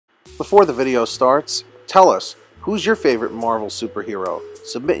Before the video starts, tell us, who's your favorite Marvel superhero?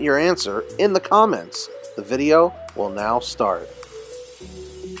 Submit your answer in the comments. The video will now start.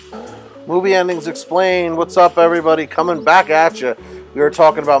 Movie Endings Explained. What's up, everybody? Coming back at you. We are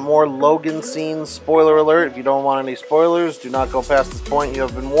talking about more Logan scenes. Spoiler alert. If you don't want any spoilers, do not go past this point. You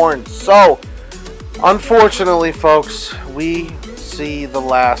have been warned. So, unfortunately, folks, we see the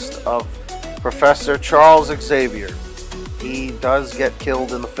last of Professor Charles Xavier. He does get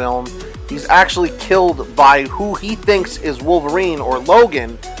killed in the film. He's actually killed by who he thinks is Wolverine or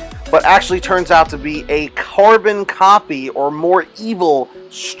Logan, but actually turns out to be a carbon copy or more evil,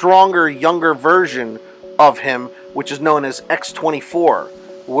 stronger, younger version of him, which is known as X24,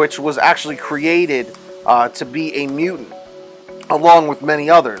 which was actually created to be a mutant, along with many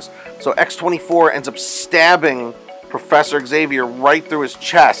others. So X24 ends up stabbing Professor Xavier right through his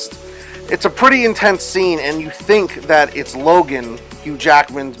chest. It's a pretty intense scene, and you think that it's Logan, Hugh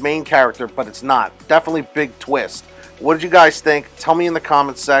Jackman's main character, but it's not. Definitely big twist. What did you guys think? Tell me in the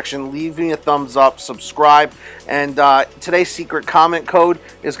comments section. Leave me a thumbs up, subscribe, and today's secret comment code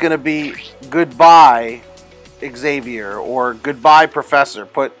is going to be goodbye Xavier or goodbye Professor.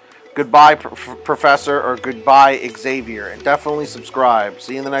 Put goodbye Professor or goodbye Xavier, and definitely subscribe.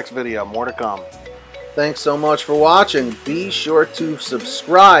 See you in the next video. More to come. Thanks so much for watching. Be sure to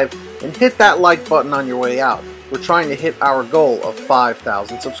subscribe and hit that like button on your way out. We're trying to hit our goal of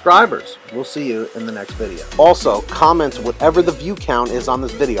 5,000 subscribers. We'll see you in the next video. Also, comment whatever the view count is on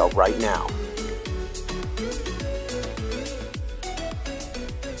this video right now.